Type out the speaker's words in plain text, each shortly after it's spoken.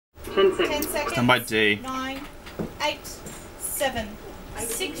10 seconds. 10 seconds. Stand by D. 9, 8, 7,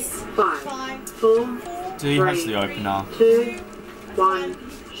 6, 5, 4, D has the opener. 2,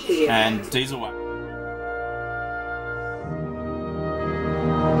 1. And D's away.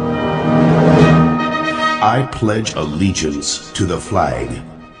 I pledge allegiance to the flag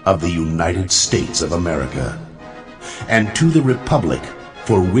of the United States of America and to the republic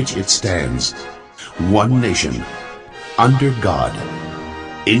for which it stands, one nation, under God,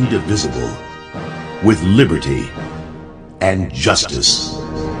 indivisible, with liberty and justice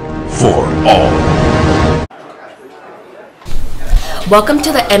for all. Welcome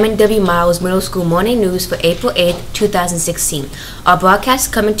to the Edmund Miles Middle School Morning News for April 8th, 2016. Our broadcast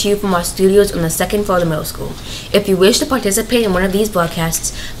is coming to you from our studios on the second floor of the middle school. If you wish to participate in one of these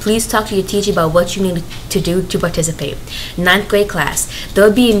broadcasts, please talk to your teacher about what you need to do to participate. 9th grade class. There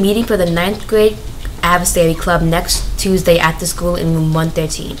will be a meeting for the 9th grade Adversary Club next Tuesday after school in room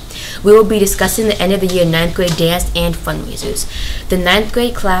 113. We will be discussing the end of the year 9th grade dance and fundraisers. The 9th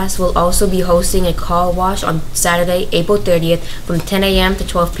grade class will also be hosting a car wash on Saturday, April 30th from 10 a.m. to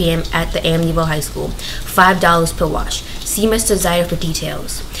 12 p.m. at the Amityville High School. $5 per wash. See Mr. Zyder for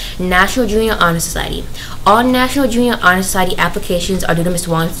details. National Junior Honor Society. All National Junior Honor Society applications are due to Ms.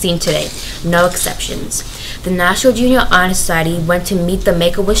 Weinstein today. No exceptions. The National Junior Honor Society went to meet the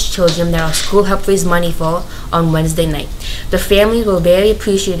Make-A-Wish children that our school helped raise money for on Wednesday night. The families were very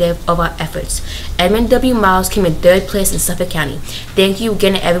appreciative of our efforts. Edmund W. Miles came in 3rd place in Suffolk County. Thank you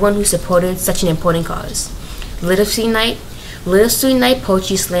again to everyone who supported such an important cause. Literacy Night. Little Student Night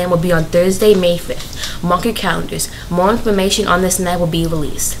Poetry Slam will be on Thursday, May 5th. Mark your calendars. More information on this night will be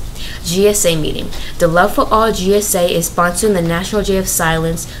released. GSA meeting. The Love for All GSA is sponsoring the National Day of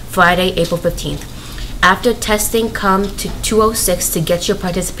Silence Friday, April 15th. After testing, come to 206 to get your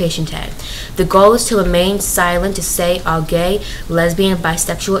participation tag. The goal is to remain silent to say our gay, lesbian,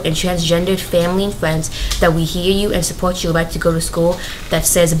 bisexual, and transgendered family and friends that we hear you and support your right to go to school that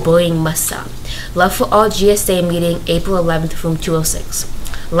says bullying must stop. Love for All GSA meeting, April 11th, room 206.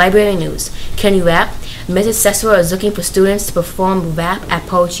 Library news. Can you rap? Mrs. Cesaro is looking for students to perform rap at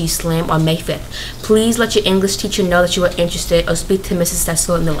Poetry Slam on May 5th. Please let your English teacher know that you are interested or speak to Mrs.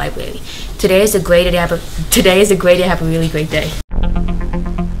 Cesaro in the library. Today is a great day to have a really great day.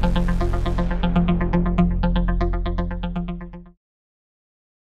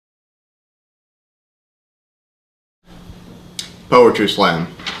 Poetry Slam.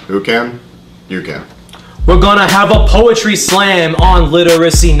 Who can? You can. We're gonna have a poetry slam on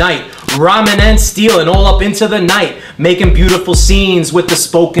Literacy Night. Rhyming and stealing all up into the night. Making beautiful scenes with the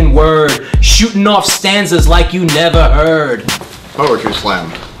spoken word. Shooting off stanzas like you never heard. Poetry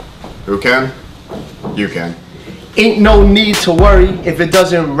Slam. Who can? You can. Ain't no need to worry if it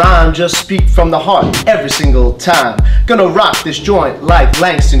doesn't rhyme, just speak from the heart every single time. Gonna rock this joint like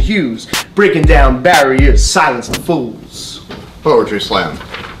Langston Hughes, breaking down barriers, silence the fools. Poetry Slam.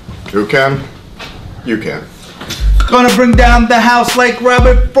 Who can? You can. Gonna bring down the house like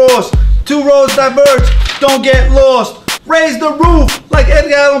Robert Frost. 2 roads diverge, don't get lost. Raise the roof like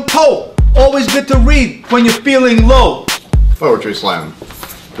Edgar Allan Poe. Always good to read when you're feeling low. Poetry Slam.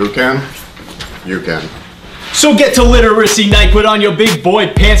 Who can? You can. So get to Literacy Night, put on your big boy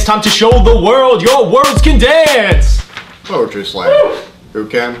pants. Time to show the world your words can dance. Poetry Slam. Woo! Who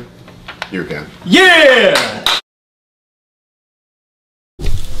can? You can. Yeah!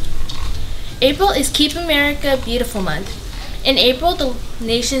 April is Keep America Beautiful Month. In April, the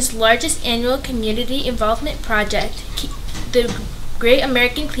nation's largest annual community involvement project, the Great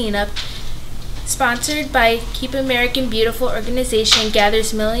American Cleanup, sponsored by Keep America Beautiful organization,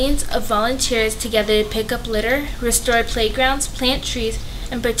 gathers millions of volunteers together to pick up litter, restore playgrounds, plant trees,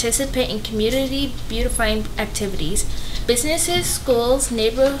 and participate in community beautifying activities. Businesses, schools,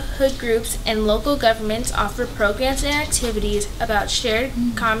 neighborhood groups, and local governments offer programs and activities about shared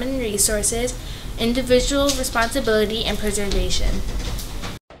common resources, individual responsibility, and preservation.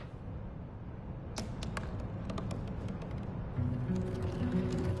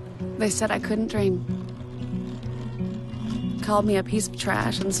 They said I couldn't dream. Called me a piece of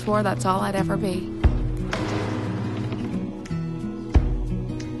trash and swore that's all I'd ever be.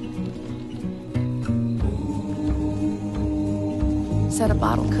 Said a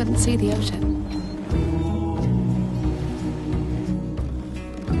bottle couldn't see the ocean.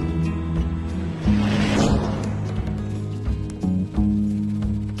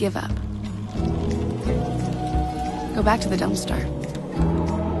 Give up. Go back to the dumpster.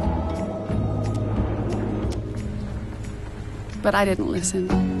 But I didn't listen.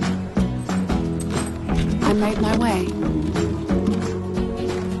 I made my way.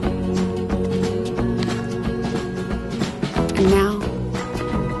 And now,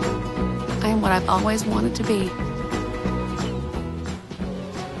 I am what I've always wanted to be.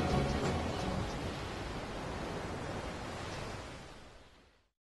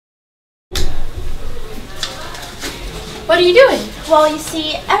 What are you doing? Well, you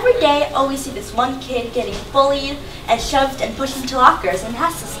see, every day I always see this one kid getting bullied and shoved and pushed into lockers, and it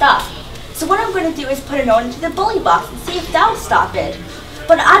has to stop. So what I'm going to do is put a note into the bully box and see if that will stop it.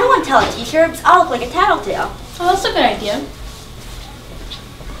 But I don't want to tell a teacher because I'll look like a tattletale. Oh, that's a good idea.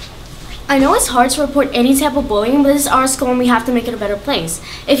 I know it's hard to report any type of bullying, but this is our school and we have to make it a better place.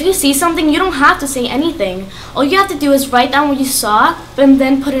 If you see something, you don't have to say anything. All you have to do is write down what you saw and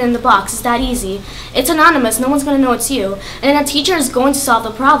then put it in the box. It's that easy. It's anonymous, no one's going to know it's you. And then a teacher is going to solve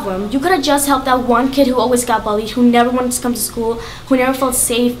the problem. You could have just helped that one kid who always got bullied, who never wanted to come to school, who never felt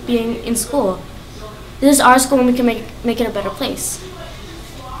safe being in school. This is our school and we can make it a better place.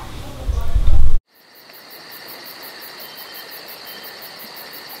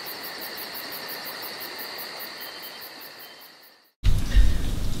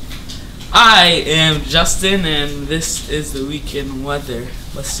 I am Justin, and this is the weekend weather.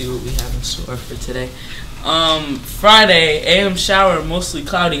 Let's see what we have in store for today. Friday, AM shower, mostly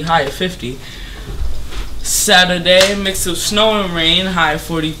cloudy, high of 50. Saturday, mix of snow and rain, high of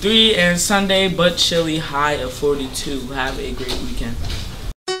 43. And Sunday, but chilly, high of 42. Have a great weekend.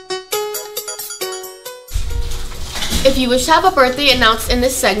 If you wish to have a birthday announced in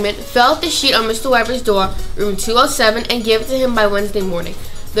this segment, fill out the sheet on Mr. Weber's door, room 207, and give it to him by Wednesday morning.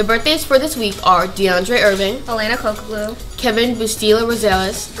 The birthdays for this week are DeAndre Irving, Elena Kokoglu, Kevin Bustila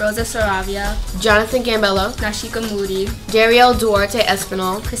Rosales, Rosa Saravia, Jonathan Gambello, Nashika Moody, Dariel Duarte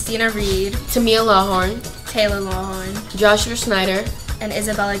Espinal, Christina Reed, Tamia Lawhorn, Taylor Lawhorn, Joshua Snyder, and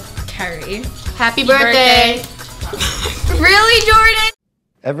Isabella Carey. Happy birthday! Really, Jordan?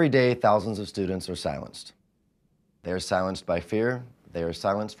 Every day, thousands of students are silenced. They are silenced by fear. They are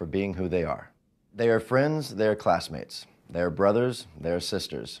silenced for being who they are. They are friends. They are classmates. They are brothers, they are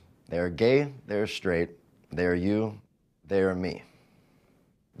sisters. They are gay, they are straight. They are you, they are me.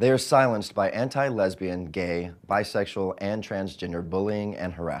 They are silenced by anti-lesbian, gay, bisexual, and transgender bullying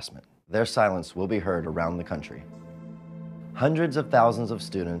and harassment. Their silence will be heard around the country. Hundreds of thousands of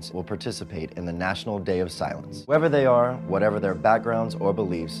students will participate in the National Day of Silence. Whoever they are, whatever their backgrounds or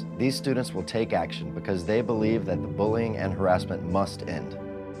beliefs, these students will take action because they believe that the bullying and harassment must end.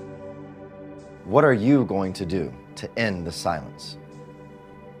 What are you going to do to end the silence?